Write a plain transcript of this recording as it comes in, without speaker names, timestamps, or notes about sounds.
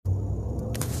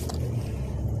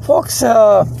Folks,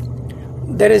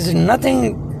 there is nothing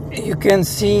you can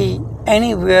see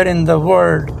anywhere in the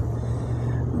world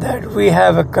that we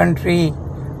have a country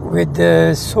with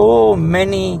so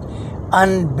many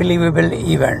unbelievable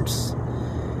events.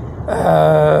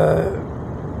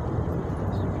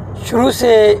 شروع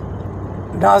سے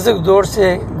نازک دور سے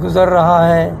گزر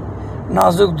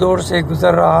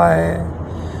رہا ہے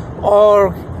اور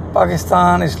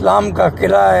پاکستان اسلام کا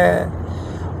قلعہ ہے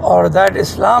اور that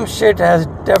Islam shit has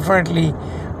definitely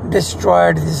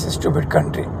destroyed this stupid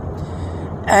country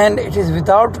and it is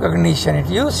without recognition. It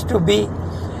used to be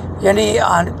یعنی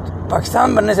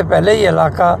پاکستان بننے سے پہلے یہ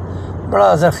علاقہ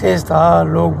بڑا زرخیز تھا،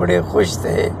 لوگ بڑے خوش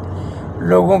تھے،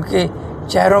 لوگوں کے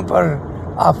چہروں پر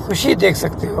آپ خوشی دیکھ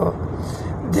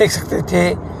سکتے تھے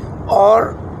اور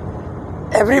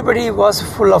every was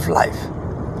full of life,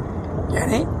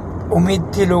 یعنی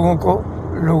امید تھی لوگوں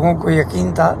کو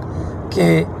یقین تھا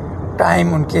کہ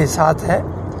ٹائم ان کے ساتھ ہے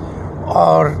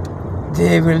اور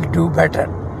دے will do better.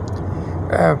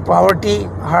 Poverty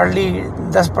hardly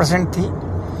 10% تھی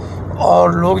اور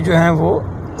لوگ جو ہیں وہ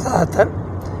زیادہ تر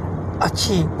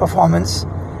اچھی پرفارمنس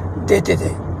دیتے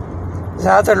تھے.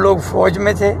 زیادہ تر لوگ فوج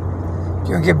میں تھے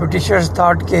کیونکہ برٹشرز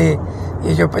تھاٹ کہ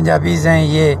یہ جو پنجابیز ہیں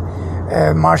یہ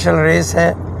مارشل ریس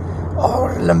ہے اور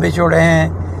لمبے چوڑے ہیں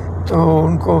تو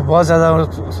ان کو بہت زیادہ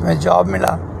اس میں جاب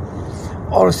ملا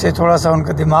اور اس سے تھوڑا سا ان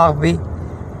کا دماغ بھی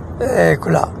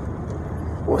کھلا.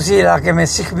 اسی علاقے میں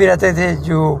سکھ بھی رہتے تھے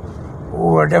جو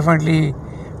وہ definitely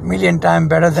million time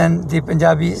better than the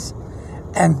Punjabis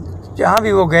and جہاں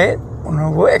بھی وہ گئے انہوں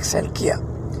نے وہ ایکسل کیا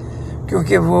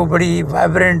کیونکہ وہ بڑی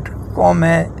وائبرنٹ قوم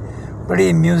ہے،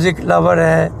 بڑی میوزک لور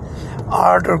ہے،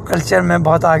 آرٹ اور کلچر میں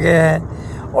بہت آگے ہے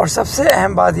اور سب سے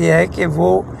اہم بات یہ ہے کہ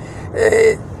وہ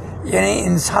یعنی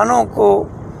انسانوں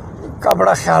کا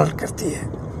بڑا خیال کرتی ہے.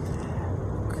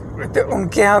 ان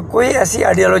کے ہاں کوئی ایسی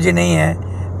آئیڈیالوجی نہیں ہے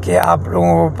کہ آپ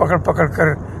لوگوں کو پکڑ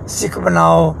کر سکھ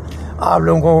بناؤ، آپ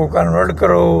لوگوں کو کنورٹ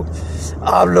کرو،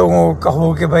 آپ لوگوں کو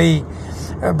کہو کہ بھائی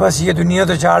بس یہ دنیا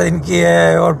تو 4 دن کی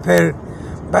ہے اور پھر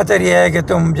بہتر یہ ہے کہ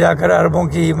تم جا کر عربوں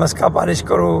کی مسکا پالش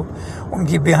کرو، ان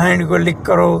کی بیہائنڈ کو لکھ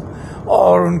کرو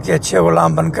اور ان کے اچھے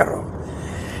غلام بن کر رہو.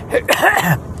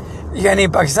 یعنی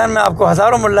پاکستان میں آپ کو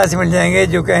ہزاروں ملا سے مل جائیں گے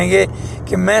جو کہیں گے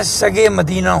کہ میں سگے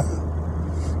مدینہ ہوں،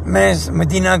 میں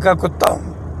مدینہ کا کتا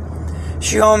ہوں.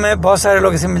 شیعوں میں بہت سارے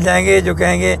لوگ اسے مل جائیں گے جو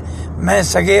کہیں گے میں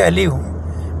سگے علی ہوں،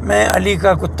 میں علی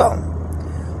کا کتا ہوں.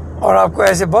 اور آپ کو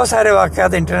ایسے بہت سارے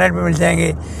واقعات انٹرنیٹ پہ مل جائیں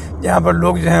گے جہاں پر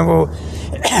لوگ جو ہیں وہ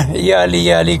یہ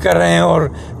علی کر رہے ہیں اور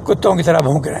کتوں کی طرح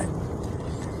بھونک رہے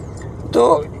ہیں.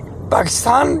 تو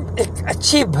پاکستان ایک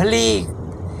اچھی بھلی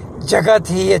جگہ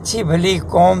تھی، اچھی بھلی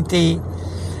قوم تھی،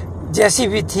 جیسی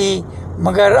بھی تھی،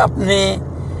 مگر اپنے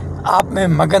آپ میں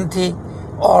مگن تھی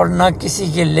اور نہ کسی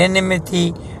کے لینے میں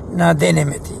تھی نہ دینے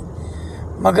میں تھی.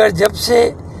 مگر جب سے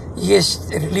یہ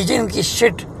ریلیجن کی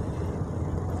شٹ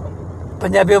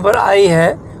پنجابیوں پر آئی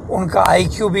ہے ان کا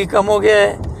IQ بھی کم ہو گیا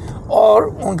ہے اور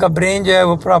ان کا برین جو ہے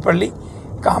وہ پراپرلی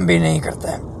کام بھی نہیں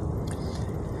کرتا ہے.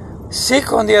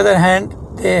 سکھ on the other hand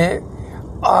they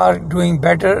are doing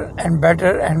better and better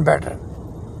and better.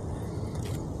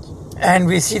 And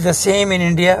we see the same in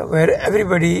India where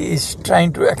everybody is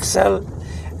trying to excel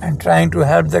and trying to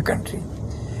help the country.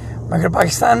 مگر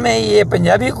پاکستان میں یہ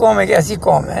پنجابی قوم ایک ایسی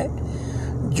قوم ہے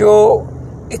جو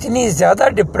اتنی زیادہ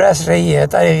ڈپریس رہی ہے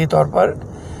تاریخی طور پر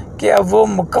کہ اب وہ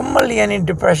مکمل یعنی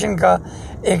ڈپریشن کا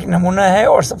ایک نمونہ ہے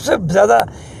اور سب سے زیادہ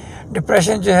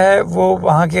ڈپریشن جو ہے وہ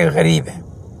وہاں کے غریب ہیں.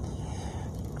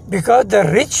 Because the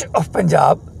rich of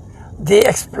Punjab, they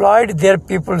exploit their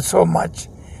people so much,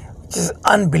 which is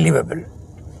unbelievable.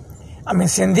 I mean,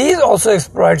 Sindhis also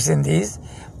exploit Sindhis,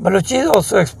 Balochis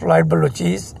also exploit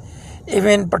Balochis,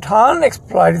 even Pathan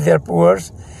exploit their poor,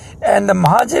 and the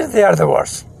Mahajir, they are the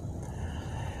worst.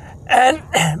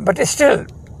 But still,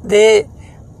 they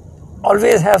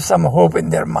always have some hope in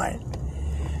their mind.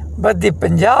 But the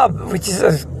Punjab, which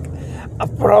is a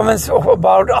province of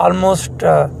about almost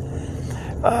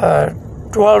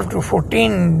 12 to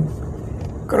 14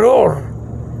 crore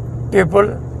people,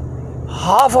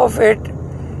 half of it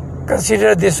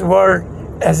consider this world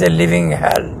as a living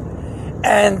hell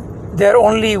and they're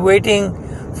only waiting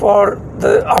for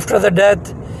after the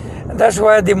death. That's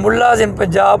why the mullahs in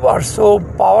Punjab are so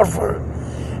powerful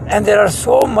and there are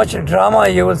so much drama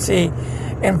you will see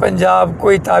in Punjab.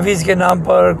 کوئی تعویذ کے نام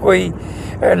پر، کوئی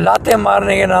لاتیں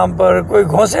مارنے کے نام پر، کوئی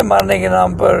گھونسے مارنے کے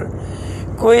نام پر،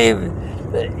 کوئی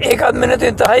ایک آدمی نے تو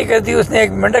انتہائی کر دی، اس نے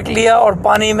ایک مینڈک لیا اور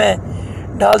پانی میں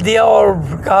ڈال دیا اور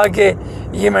کہا کہ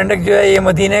یہ مینڈک جو ہے یہ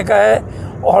مدینے کا ہے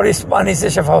اور اس پانی سے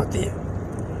شفا ہوتی ہے.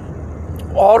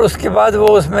 اور اس کے بعد وہ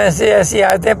اس میں سے ایسی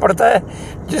آیتیں پڑھتا ہے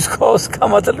جس کو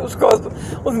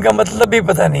ان کا مطلب بھی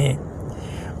پتہ نہیں ہے.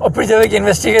 اور پھر جب ایک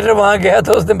انویسٹیگیٹر وہاں گیا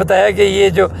تو اس نے بتایا کہ یہ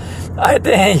جو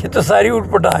آیتیں ہیں یہ تو ساری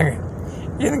اوٹ پٹانگ ہیں،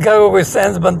 ان کا کوئی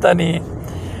سینس بنتا نہیں ہے.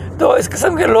 تو اس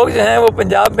قسم کے لوگ جو ہیں وہ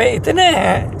پنجاب میں اتنے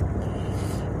ہیں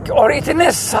اور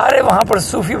اتنے سارے وہاں پر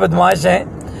صوفی بدماش ہیں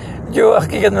جو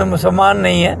حقیقت میں مسلمان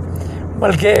نہیں ہیں،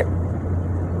 بلکہ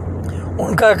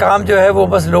ان کا کام جو ہے وہ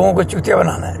بس لوگوں کو چوتیا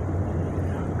بنانا ہے.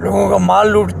 لوگوں کا مال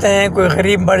لوٹتے ہیں، کوئی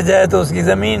غریب مر جائے تو اس کی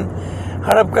زمین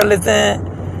ہڑپ کر لیتے ہیں.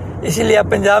 اسی لیے آپ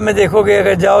پنجاب میں دیکھو گے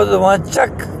اگر جاؤ تو وہاں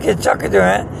چک جو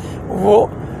ہیں وہ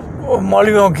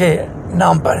مولویوں کے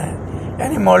نام پر ہیں،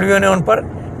 یعنی مولویوں نے ان پر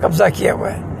قبضہ کیا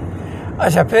ہوا ہے.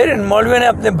 اچھا، پھر ان مولویوں نے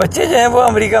اپنے بچے جو ہیں وہ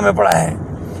امریکہ میں پڑھائے ہیں،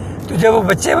 تو جب وہ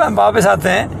بچے واپس آتے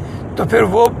ہیں تو پھر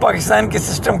وہ پاکستان کے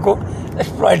سسٹم کو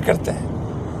ایکسپلائٹ کرتے ہیں.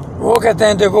 وہ کہتے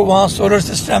ہیں دیکھو وہاں سولر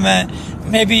سسٹم ہے،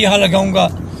 میں بھی یہاں لگاؤں گا.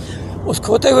 اس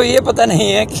کھوتے کو یہ پتہ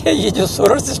نہیں ہے کہ یہ جو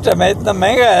سولر سسٹم ہے اتنا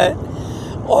مہنگا ہے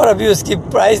اور ابھی اس کی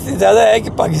پرائس اتنی زیادہ ہے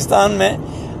کہ پاکستان میں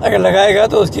اگر لگائے گا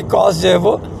تو اس کی کاسٹ جو ہے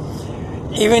وہ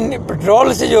ایون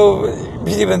پٹرول سے جو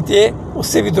بجلی بنتی ہے اس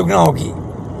سے بھی دگنا ہوگی.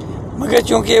 مگر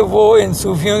چونکہ وہ ان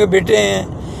صوفیوں کے بیٹے ہیں،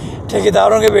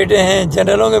 ٹھیکیداروں کے بیٹے ہیں،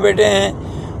 جنرلوں کے بیٹے ہیں،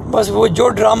 بس وہ جو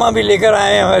ڈرامہ بھی لے کر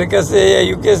آئے ہیں امریکہ سے یا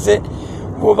یو کے سے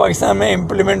وہ پاکستان میں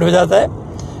امپلیمنٹ ہو جاتا ہے،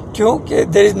 کیونکہ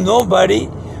دیر is know body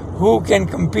who can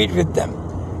compete with them.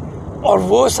 اور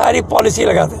وہ ساری پالیسی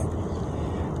لگاتے ہیں.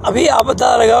 ابھی آپ پتہ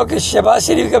لگاؤ کہ شہباز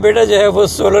شریف کا بیٹا جو ہے وہ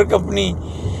سولر کمپنی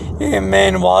میں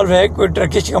انوالو ہے، کوئی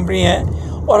ٹرکش کمپنی ہے،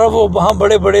 اور اب وہ وہاں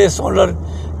بڑے بڑے سولر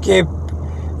کے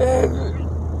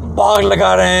باغ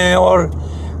لگا رہے ہیں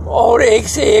اور ایک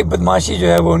سے ایک بدماشی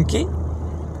جو ہے وہ ان کی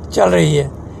چل رہی ہے.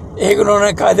 ایک انہوں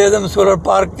نے قائد اعظم سولر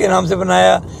پارک کے نام سے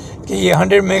بنایا کہ یہ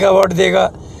 100 میگا واٹ دے گا،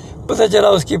 پتہ چلا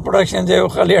اس کی پروڈکشن جو ہے وہ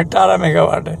خالی 18 میگا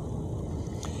واٹ ہے.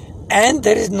 And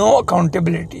there is no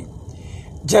accountability.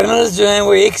 Journals جو ہیں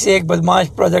وہ ایک سے ایک بدماش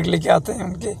پروجیکٹ لے کے آتے ہیں،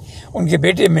 ان کے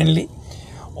بیٹے مینلی،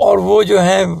 اور وہ جو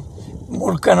ہیں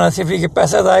ملک کا نہ صرف کہ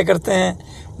پیسہ ضائع کرتے ہیں،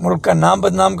 ملک کا نام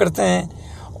بدنام کرتے ہیں،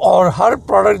 اور ہر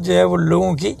پروڈکٹ جو ہے وہ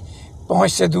لوگوں کی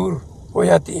پہنچ سے دور ہو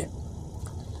جاتی ہے.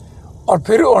 اور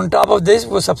پھر آن ٹاپ آف دس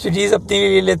وہ سبسڈیز اپنے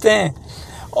لیے لیتے ہیں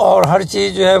اور ہر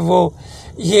چیز جو ہے وہ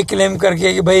یہ کلیم کر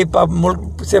کے کہ بھائی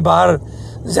ملک سے باہر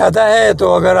زیادہ ہے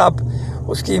تو اگر آپ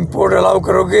اس کی امپورٹ الاؤ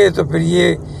کرو گے تو پھر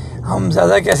یہ ہم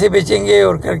زیادہ کیسے بیچیں گے،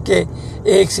 اور کر کے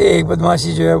ایک سے ایک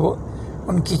بدماشی جو ہے وہ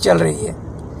ان کی چل رہی ہے.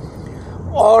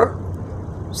 اور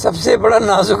سب سے بڑا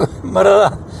نازک مرحلہ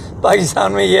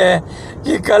پاکستان میں یہ ہے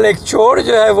کہ کل ایک چور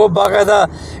جو ہے وہ باقاعدہ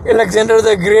الیگزینڈر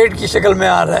دا گریٹ کی شکل میں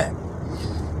آ رہا ہے،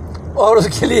 اور اس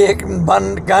کے لیے ایک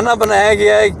گانا بنایا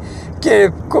گیا ہے کہ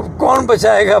کون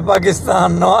بچائے گا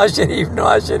Pakistan, Nawaz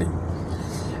Sharif.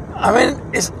 I mean,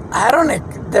 it's ironic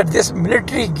that this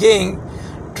military gang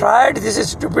tried this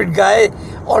stupid guy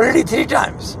already 3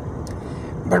 times.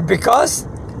 But because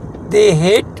they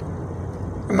hate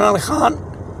Imran Khan,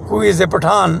 who is a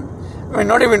Pathan, I mean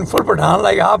not even full Pathan,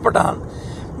 like half Pathan,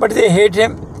 but they hate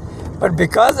him. But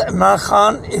because Imran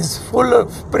Khan is full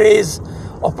of praise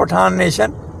of Pathan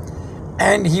nation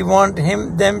and he want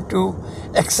them to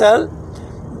excel,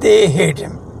 they hate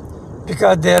him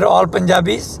because they are all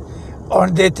Punjabis. اور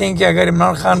they think کہ اگر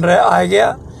عمران خان آ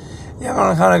گیا یا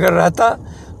عمران خان اگر رہتا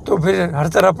تو پھر ہر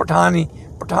طرح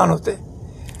پٹھان ہوتے.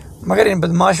 مگر ان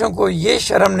بدماشوں کو یہ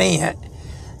شرم نہیں ہے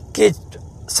کہ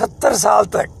 70 سال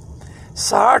تک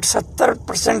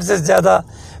 60-70% سے زیادہ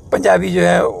پنجابی جو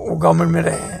ہے وہ گورنمنٹ میں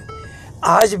رہے ہیں.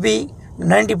 آج بھی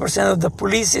 90% of the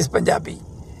police is Punjabi,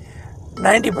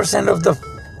 90% of the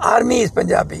army is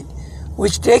Punjabi,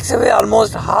 which takes away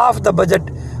almost half the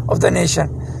budget of the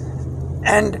nation.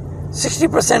 And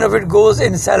 60% of it goes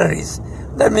in salaries.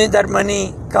 That means that money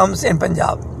comes in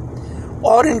Punjab.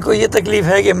 اور ان کو یہ تکلیف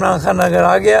ہے کہ عمران خان اگر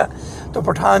آ گیا تو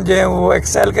پٹھان جو ہیں وہ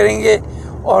ایکسیل کریں گے،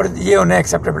 اور یہ انہیں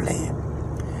ایکسیپٹیبل نہیں ہے.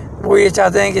 وہ یہ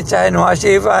چاہتے ہیں کہ چاہے نواز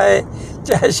شریف آئے،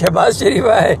 چاہے شہباز شریف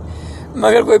آئے،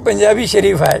 مگر کوئی پنجابی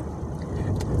شریف آئے،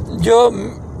 جو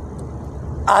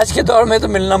آج کے دور میں تو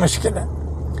ملنا مشکل ہے.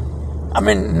 I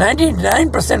mean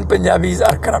 99% Punjabis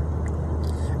are corrupt.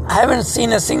 I haven't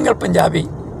seen a single Punjabi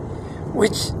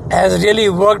which has really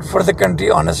worked for the country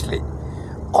honestly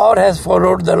or has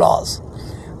followed the laws.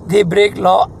 They break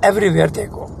law everywhere they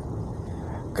go.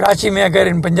 Karachi میں اگر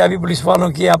ان پنجابی پولیس والوں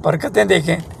کی آپ حرکتیں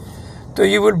دیکھیں تو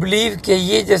you would believe کہ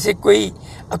یہ جیسے کوئی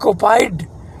اکوپائڈ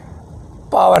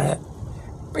پاور ہے.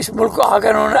 اس ملک کو آ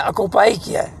کر انہوں نے اکوپائی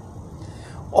کیا ہے،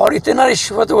 اور اتنا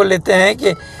رشوت وہ لیتے ہیں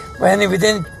کہ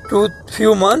within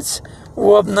few months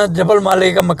وہ اپنا جبل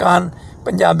مالے کا مکان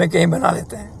پنجاب میں کہیں بنا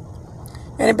لیتے ہیں.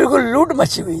 یعنی بالکل لوٹ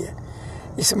مچی ہوئی ہے.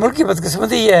 इस मुल्क की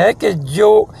बदकिस्मती यह है कि जो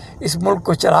इस मुल्क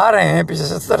को चला रहे हैं पिछले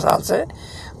 70 साल से,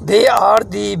 they are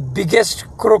the biggest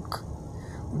crook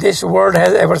this world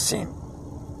has ever seen.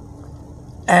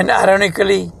 And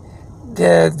ironically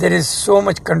there is so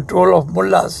much control of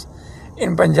mullahs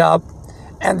in Punjab,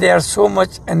 and they are so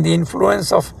much in the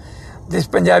influence of this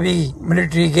Punjabi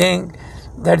military gang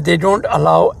that they don't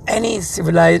allow any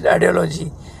civilized ideology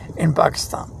in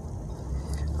Pakistan.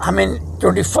 I mean,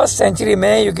 21st century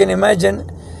mein, you can imagine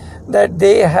that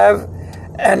they have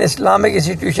an Islamic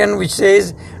institution which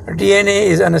says DNA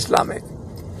is un-Islamic.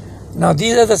 Now,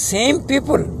 these are the same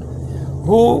people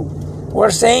who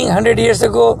were saying 100 years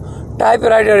ago,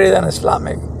 typewriter is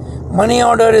un-Islamic, money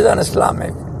order is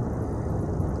un-Islamic,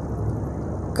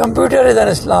 computer is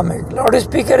un-Islamic,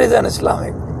 loudspeaker is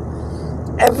un-Islamic.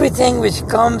 Everything which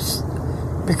comes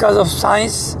because of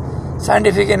science,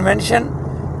 scientific invention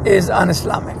is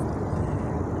un-Islamic.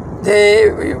 They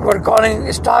were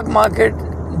calling stock market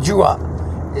jua,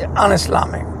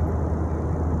 un-Islamic.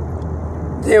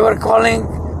 They were calling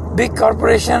big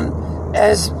corporation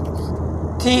as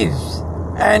thieves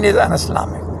and is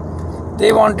un-Islamic.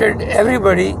 They wanted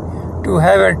everybody to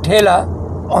have a thela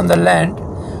on the land,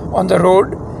 on the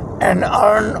road, and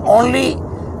earn only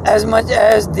as much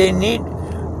as they need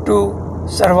to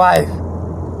survive.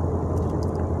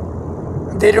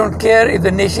 They don't care if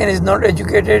the nation is not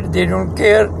educated. They don't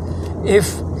care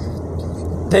if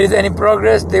there is any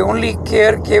progress. They only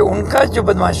care कि उनका जो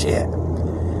बदमाशी है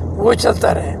वो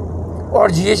चलता रहे,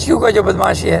 और GSU का जो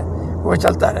बदमाशी है वो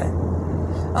चलता रहे.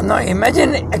 Now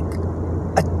imagine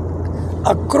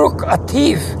a crook, a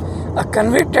thief, a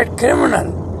convicted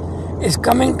criminal is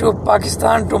coming to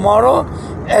Pakistan tomorrow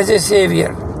as a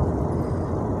savior.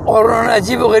 और उन्होंने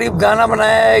अजीब व गरीब गाना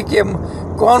बनाया है कि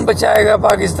कौन बचाएगा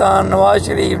Pakistan, Nawaz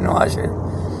Sharif, Nawaz Sharif.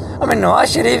 I mean,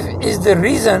 Nawaz Sharif is the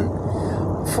reason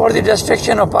for the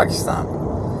destruction of Pakistan.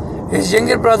 His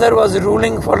younger brother was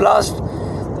ruling for last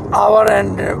hour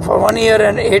and for 1 year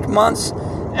and 8 months,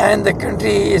 and the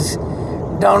country is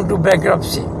down to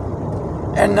bankruptcy.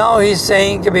 And now he is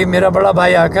saying कि भाई मेरा बड़ा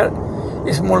भाई आकर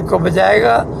इस मुल्क को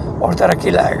बचाएगा और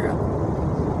तरक्की लाएगा.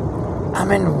 I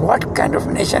mean, what kind of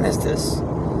nation is this?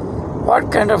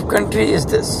 What kind of country is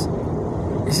this?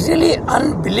 It's really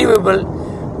unbelievable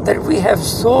that we have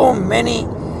so many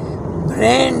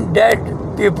brain dead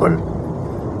people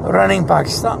running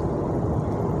Pakistan.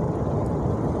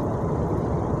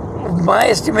 My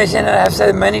estimation, and I have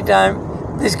said many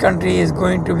times, this country is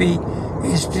going to be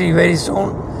history very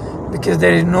soon, because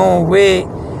there is no way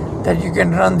that you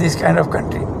can run this kind of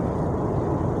country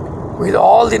with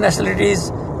all the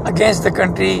nationalities against the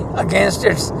country, against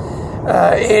its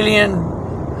alien,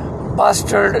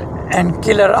 bastard and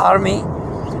killer army,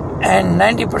 and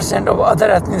 90% of other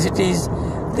ethnicities,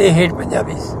 they hate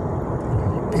Punjabis,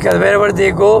 because wherever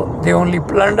they go, they only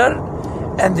plunder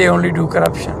and they only do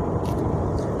corruption.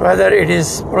 Whether it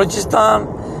is Balochistan,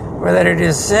 whether it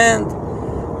is Sindh,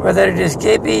 whether it is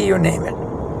KP, you name it.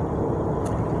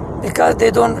 Because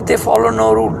they follow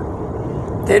no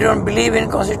rule. They don't believe in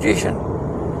constitution.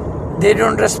 They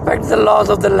don't respect the laws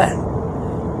of the land.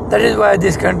 That is why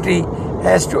this country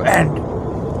has to end,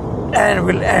 and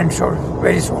will end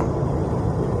very soon.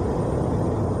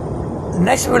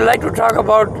 Next, we would like to talk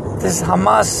about this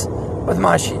Hamas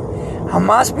badmashi.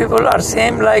 Hamas people are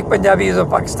same like Punjabis of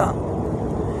Pakistan.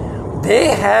 They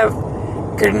have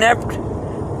kidnapped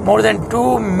more than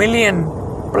 2 million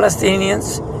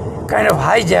Palestinians, kind of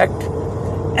hijacked,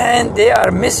 and they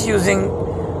are misusing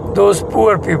those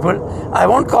poor people. I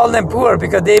won't call them poor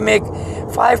because they make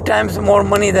 5 times more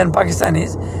money than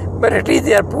Pakistanis, but at least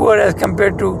they are poor as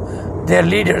compared to their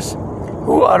leaders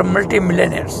who are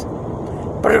multi-millionaires,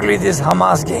 particularly this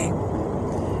Hamas gang.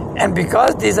 And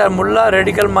because these are mullah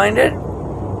radical minded,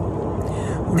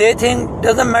 they think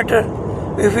doesn't matter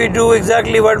if we do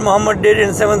exactly what Muhammad did in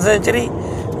 7th century,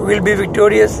 we will be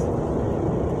victorious.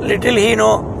 Little he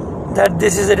know that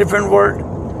this is a different world.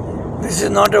 This is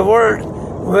not a world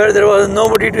where there was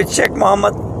nobody to check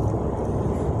Muhammad.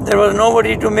 There was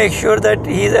nobody to make sure that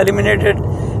he is eliminated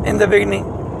in the beginning.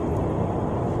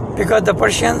 Because the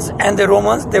Persians and the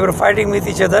Romans, they were fighting with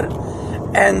each other,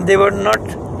 and they were not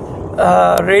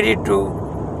ready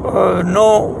to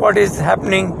know what is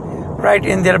happening right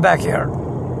in their backyard.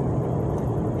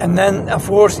 And then a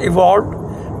force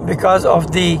evolved because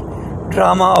of the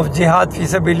drama of jihad fi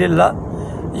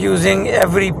sabilillah, using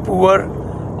every poor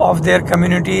of their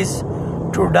communities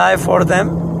to die for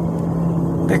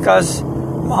them, because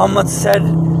Muhammad said,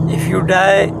 if you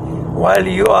die while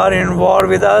you are in war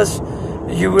with us,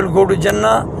 you will go to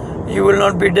Jannah, you will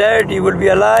not be dead, you will be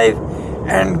alive,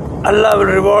 and Allah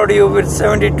will reward you with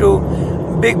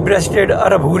 72 big-breasted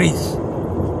Arab houris,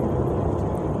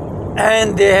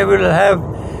 and they will have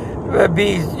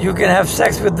you can have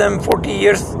sex with them 40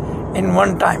 years in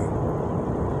one time.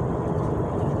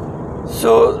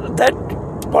 So that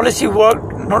policy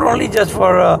worked not only just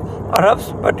for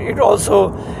Arabs, but it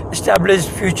also established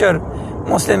future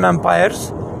Muslim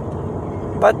empires.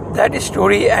 But that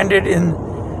story ended in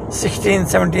 16th,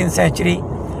 17th century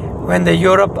when the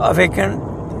Europe awakened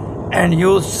and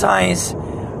used science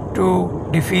to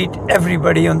defeat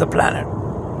everybody on the planet.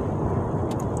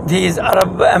 These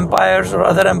Arab empires or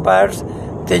other empires,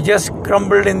 they just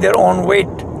crumbled in their own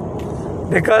weight,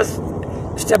 because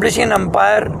establishing an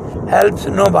empire helps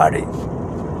nobody.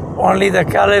 Only the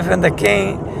caliph and the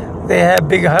king, they have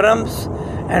big harems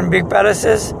and big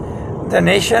palaces. The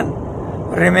nation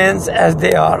remains as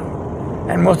they are,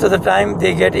 and most of the time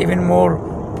they get even more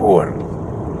poor,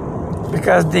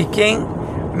 because the king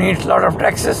needs a lot of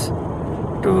taxes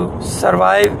to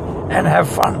survive and have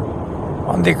fun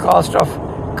on the cost of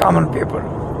common people.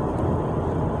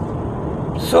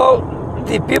 So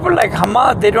the people like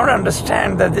Hamas, they don't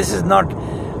understand that this is not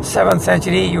 7th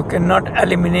century. You cannot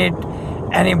eliminate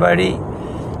anybody,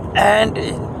 and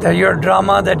your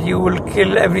drama that you will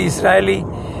kill every Israeli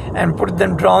and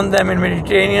drown them in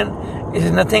Mediterranean is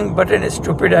nothing but a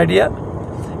stupid idea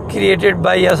created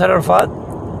by Yasser Arafat,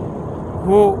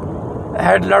 who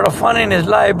had a lot of fun in his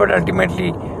life but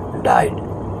ultimately died.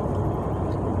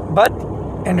 But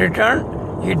in return,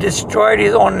 he destroyed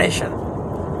his own nation.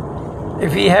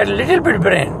 If he had a little bit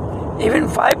brain, even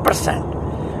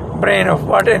 5% brain of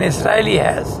what an Israeli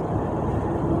has,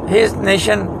 his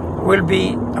nation will be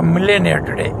a millionaire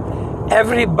today.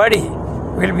 Everybody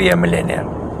will be a millionaire.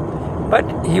 But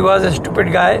he was a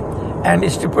stupid guy, and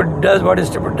stupid does what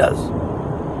stupid does.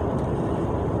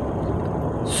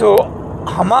 So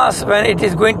Hamas, when it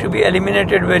is going to be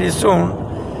eliminated very soon,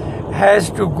 has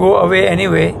to go away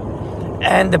anyway,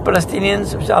 and the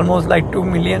Palestinians, which is almost like 2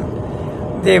 million,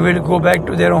 they will go back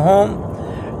to their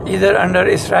home, either under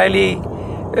Israeli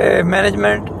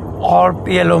management or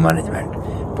PLO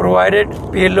management, provided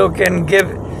PLO can give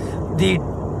the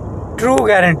true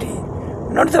guarantee,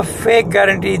 not the fake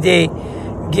guarantee they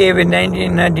gave in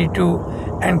 1992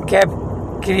 and kept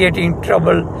creating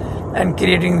trouble and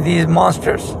creating these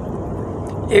monsters.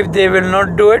 If they will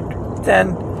not do it,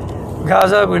 then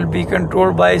Gaza will be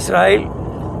controlled by Israel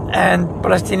and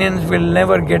Palestinians will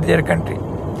never get their country.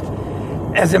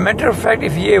 As a matter of fact,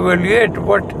 if you evaluate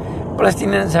what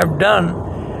Palestinians have done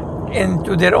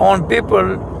to their own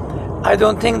people, I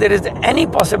don't think there is any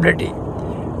possibility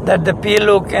that the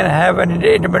PLO can have an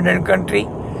independent country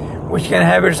which can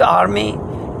have its army,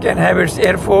 can have its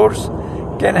air force,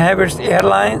 can have its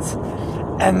airlines,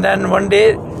 and then one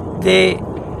day they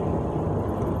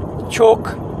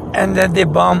choke and then they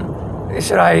bomb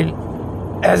Israel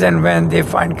as and when they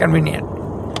find convenient.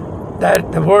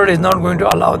 That the world is not going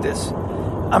to allow this.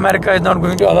 America is not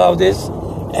going to allow this,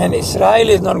 and Israel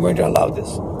is not going to allow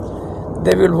this.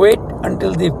 They will wait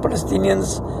until the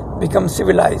Palestinians become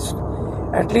civilized,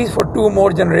 at least for 2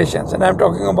 more generations, and I'm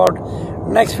talking about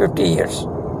next 50 years.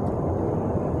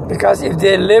 Because if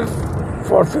they live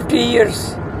for 50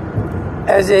 years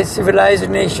as a civilized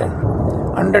nation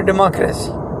under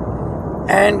democracy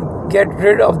and get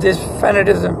rid of this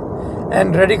fanatism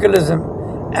and radicalism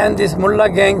and these mullah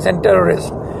gangs and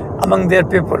terrorists among their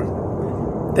people,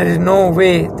 there is no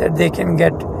way that they can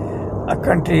get a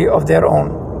country of their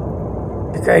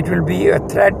own, because it will be a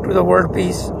threat to the world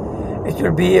peace. It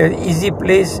will be an easy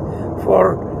place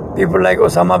for people like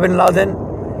Osama bin Laden,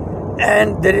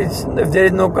 and if there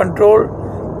is no control,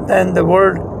 then the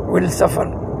world will suffer.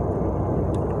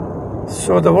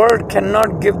 So the world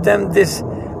cannot give them this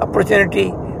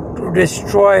opportunity to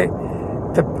destroy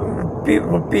the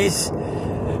peace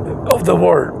of the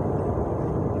world.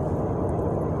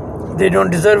 They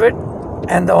don't deserve it,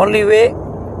 and the only way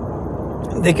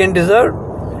they can deserve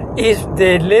is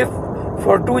they live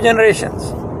for 2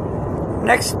 generations,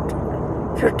 next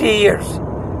 50 years,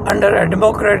 under a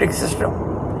democratic system,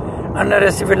 under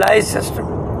a civilized system,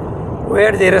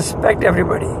 where they respect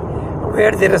everybody,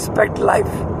 where they respect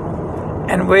life,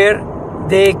 and where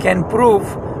they can prove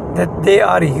that they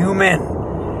are human.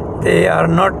 They are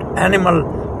not animal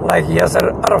like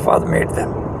Yasser Arafat made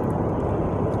them,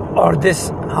 or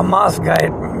this Hamas guy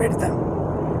made them.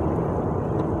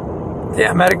 The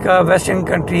America, Western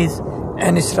countries,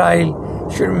 and Israel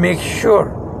should make sure,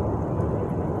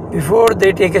 before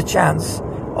they take a chance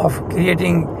of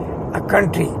creating a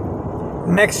country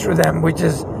next to them which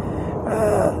is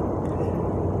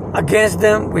against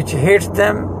them, which hates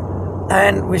them,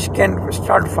 and which can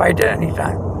start fight at any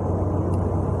time.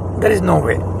 There is no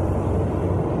way.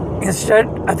 Instead,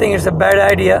 I think it's a bad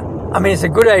idea. I mean, it's a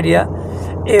good idea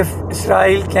if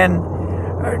Israel can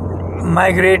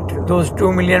migrate those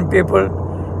 2 million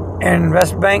people in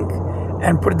West Bank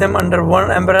and put them under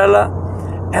one umbrella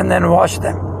and then wash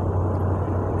them.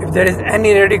 If there is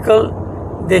any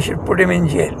radical, they should put him in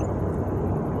jail.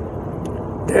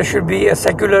 There should be a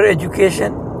secular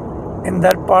education in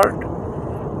that part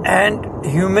and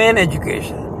humane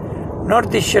education,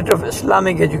 not this shit of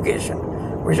Islamic education,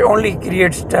 which only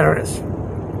creates terrorists.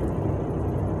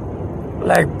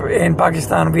 Like in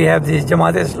Pakistan, we have these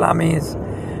Jamaat-e-Islami's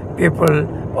people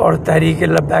or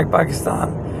Tehreek-e-Labbaik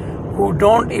Pakistan who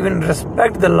don't even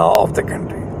respect the law of the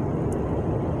country.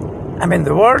 I mean,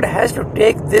 the world has to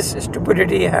take this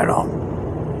stupidity head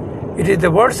on. It is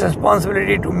the world's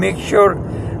responsibility to make sure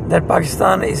that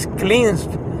Pakistan is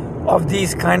cleansed of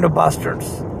these kind of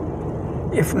bastards.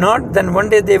 If not, then one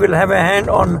day they will have a hand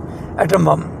on atom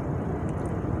bomb,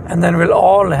 and then will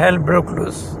all hell break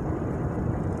loose.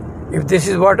 If this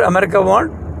is what America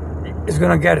wants, it's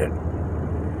going to get it.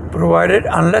 Provided,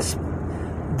 unless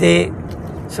they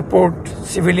support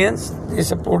civilians, they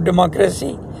support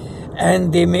democracy,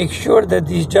 and they make sure that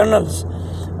these journals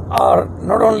are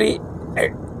not only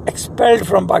expelled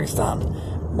from Pakistan,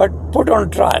 but put on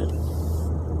trial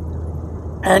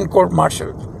and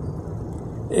court-martialed.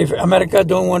 If America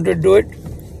don't want to do it,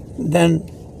 then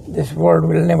this world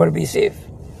will never be safe.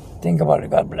 Think about it.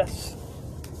 God bless.